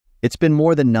It's been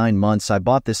more than 9 months I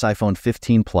bought this iPhone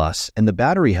 15 Plus and the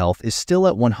battery health is still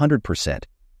at 100%,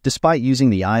 despite using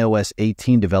the iOS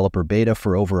 18 developer beta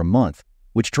for over a month,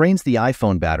 which drains the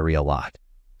iPhone battery a lot.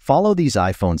 Follow these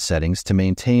iPhone settings to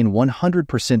maintain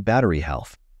 100% battery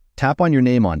health. Tap on your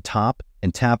name on top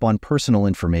and tap on Personal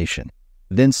Information.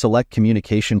 Then select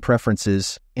Communication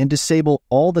Preferences and disable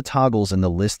all the toggles in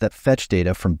the list that fetch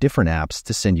data from different apps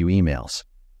to send you emails.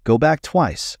 Go back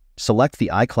twice, select the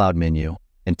iCloud menu,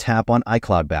 and tap on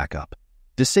iCloud Backup.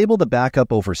 Disable the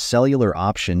backup over cellular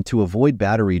option to avoid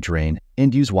battery drain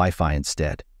and use Wi-Fi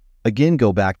instead. Again,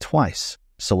 go back twice,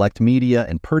 select Media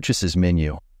and Purchases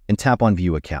menu, and tap on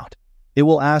View Account. It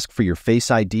will ask for your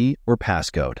Face ID or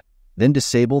passcode. Then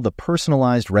disable the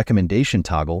Personalized Recommendation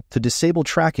toggle to disable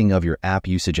tracking of your app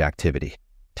usage activity.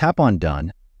 Tap on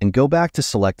Done and go back to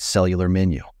select Cellular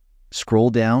menu. Scroll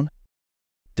down,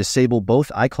 disable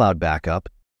both iCloud Backup,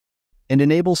 and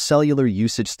enable Cellular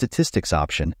Usage Statistics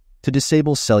option to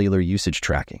disable cellular usage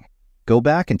tracking. Go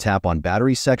back and tap on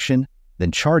Battery section,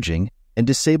 then Charging, and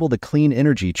disable the Clean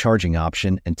Energy Charging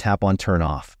option and tap on Turn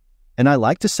Off. And I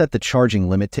like to set the charging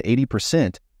limit to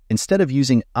 80% instead of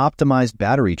using optimized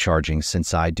battery charging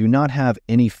since I do not have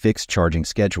any fixed charging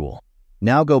schedule.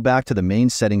 Now go back to the main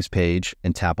settings page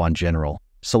and tap on General.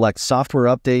 Select Software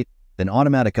Update, then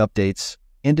Automatic Updates,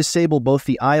 and disable both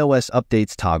the iOS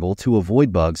Updates toggle to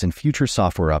avoid bugs in future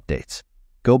software updates.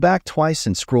 Go back twice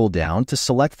and scroll down to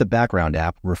select the background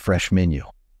app refresh menu.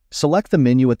 Select the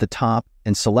menu at the top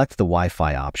and select the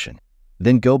Wi-Fi option.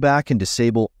 Then go back and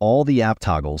disable all the app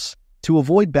toggles to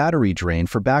avoid battery drain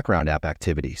for background app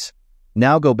activities.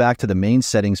 Now go back to the main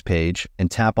settings page and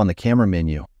tap on the camera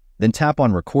menu, then tap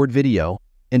on Record Video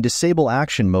and disable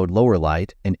Action Mode Lower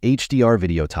Light and HDR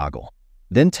Video toggle.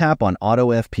 Then tap on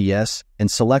Auto FPS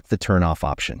and select the Turn Off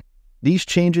option. These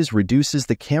changes reduces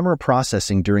the camera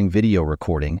processing during video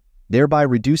recording, thereby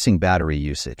reducing battery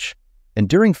usage. And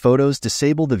during photos,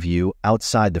 disable the View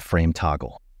Outside the Frame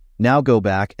toggle. Now go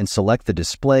back and select the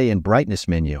Display and Brightness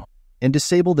menu and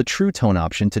disable the True Tone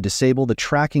option to disable the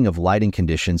tracking of lighting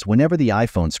conditions whenever the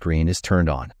iPhone screen is turned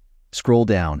on. Scroll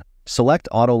down, select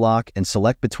Auto Lock and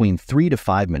select between 3 to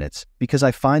 5 minutes because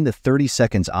I find the 30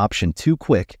 seconds option too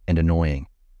quick and annoying.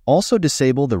 Also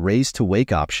disable the Raise to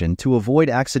Wake option to avoid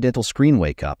accidental screen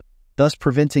wake up, thus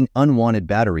preventing unwanted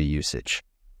battery usage.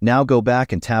 Now go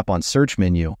back and tap on Search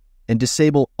menu and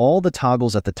disable all the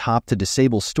toggles at the top to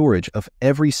disable storage of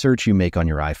every search you make on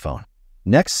your iPhone.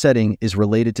 Next setting is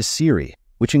related to Siri,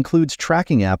 which includes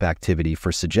tracking app activity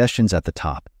for suggestions at the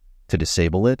top. To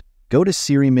disable it, go to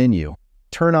Siri menu,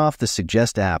 turn off the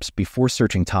Suggest Apps Before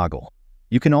Searching toggle.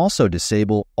 You can also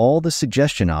disable all the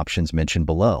suggestion options mentioned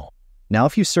below. Now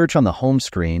if you search on the home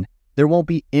screen, there won't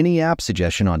be any app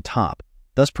suggestion on top,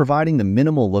 thus providing the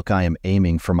minimal look I am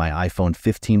aiming for my iPhone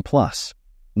 15 Plus.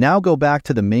 Now go back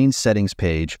to the main settings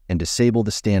page and disable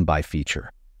the standby feature.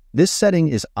 This setting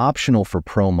is optional for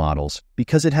Pro models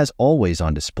because it has always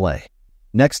on display.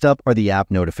 Next up are the app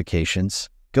notifications.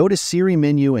 Go to Siri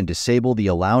menu and disable the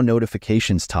Allow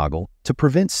Notifications toggle to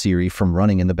prevent Siri from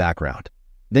running in the background.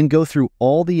 Then go through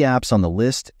all the apps on the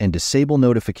list and disable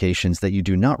notifications that you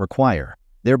do not require,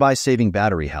 thereby saving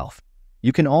battery health.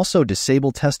 You can also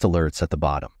disable test alerts at the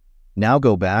bottom. Now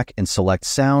go back and select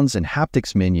Sounds and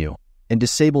Haptics menu and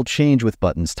disable Change with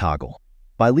Buttons toggle.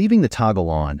 By leaving the toggle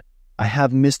on, I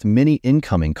have missed many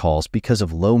incoming calls because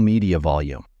of low media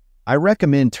volume. I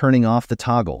recommend turning off the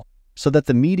toggle so that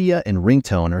the media and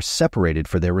ringtone are separated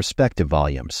for their respective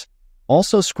volumes.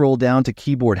 Also scroll down to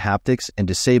Keyboard Haptics and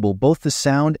disable both the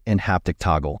Sound and Haptic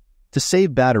toggle to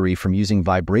save battery from using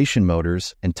vibration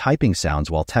motors and typing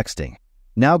sounds while texting.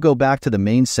 Now go back to the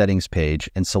main settings page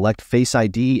and select Face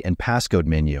ID and Passcode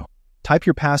menu. Type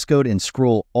your passcode and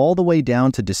scroll all the way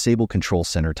down to Disable Control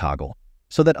Center toggle,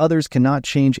 so that others cannot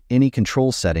change any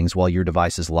control settings while your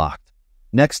device is locked.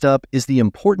 Next up is the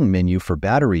important menu for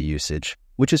battery usage,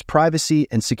 which is Privacy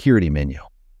and Security menu.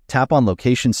 Tap on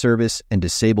Location Service and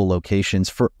disable locations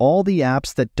for all the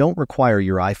apps that don't require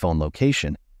your iPhone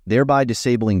location, thereby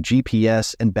disabling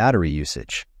GPS and battery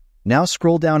usage. Now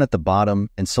scroll down at the bottom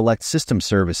and select System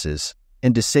Services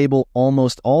and disable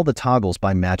almost all the toggles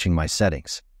by matching my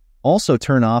settings. Also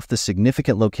turn off the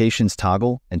Significant Locations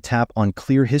toggle and tap on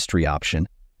Clear History option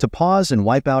to pause and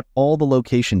wipe out all the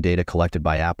location data collected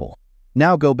by Apple.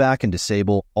 Now go back and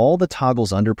disable all the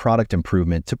toggles under Product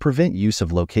Improvement to prevent use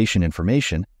of location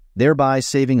information, thereby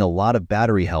saving a lot of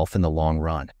battery health in the long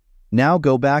run. Now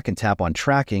go back and tap on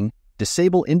Tracking,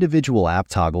 disable Individual App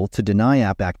toggle to deny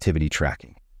app activity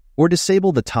tracking, or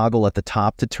disable the toggle at the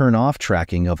top to turn off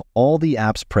tracking of all the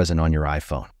apps present on your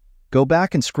iPhone. Go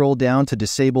back and scroll down to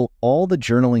disable all the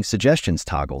journaling suggestions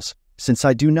toggles, since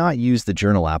I do not use the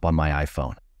Journal app on my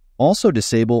iPhone. Also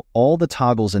disable all the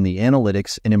toggles in the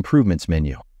Analytics and Improvements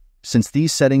menu, since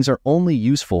these settings are only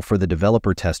useful for the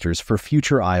developer testers for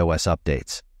future iOS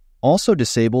updates. Also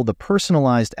disable the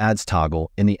Personalized Ads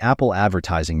toggle in the Apple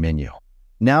Advertising menu.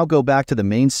 Now go back to the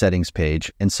main settings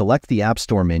page and select the App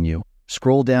Store menu,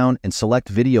 scroll down and select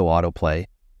Video Autoplay,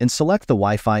 and select the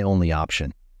Wi-Fi only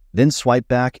option. Then swipe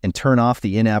back and turn off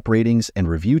the in-app ratings and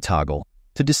review toggle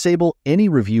to disable any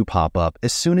review pop-up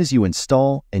as soon as you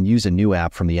install and use a new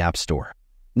app from the App Store.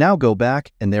 Now go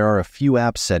back and there are a few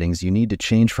app settings you need to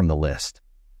change from the list.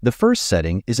 The first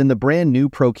setting is in the brand new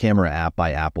Pro Camera app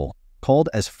by Apple, called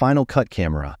as Final Cut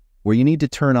Camera, where you need to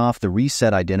turn off the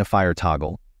Reset Identifier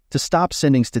toggle to stop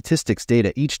sending statistics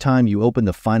data each time you open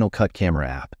the Final Cut Camera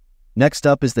app. Next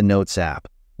up is the Notes app,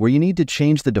 where you need to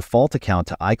change the default account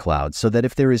to iCloud so that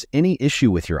if there is any issue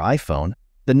with your iPhone,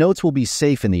 the notes will be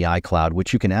safe in the iCloud,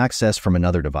 which you can access from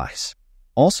another device.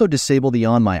 Also disable the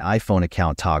On My iPhone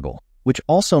account toggle, which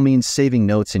also means saving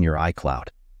notes in your iCloud.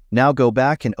 Now go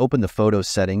back and open the Photos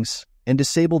settings and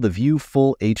disable the View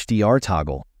Full HDR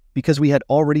toggle because we had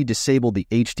already disabled the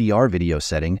HDR video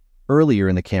setting earlier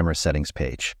in the camera settings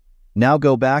page. Now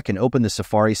go back and open the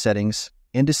Safari settings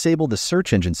and disable the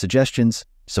Search Engine Suggestions,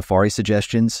 Safari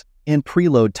Suggestions, and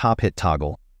Preload Top Hit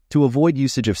toggle to avoid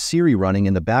usage of Siri running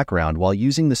in the background while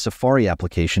using the Safari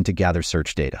application to gather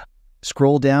search data.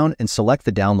 Scroll down and select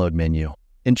the Download menu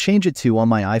and change it to On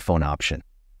My iPhone option,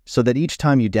 so that each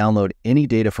time you download any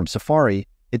data from Safari,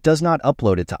 it does not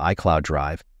upload it to iCloud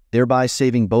Drive, thereby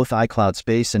saving both iCloud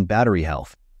space and battery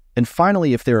health. And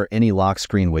finally, if there are any lock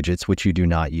screen widgets which you do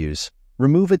not use,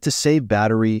 remove it to save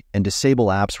battery and disable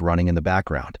apps running in the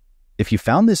background. If you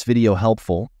found this video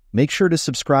helpful, make sure to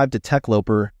subscribe to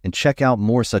Techloper and check out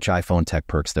more such iPhone tech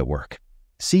perks that work.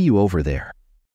 See you over there.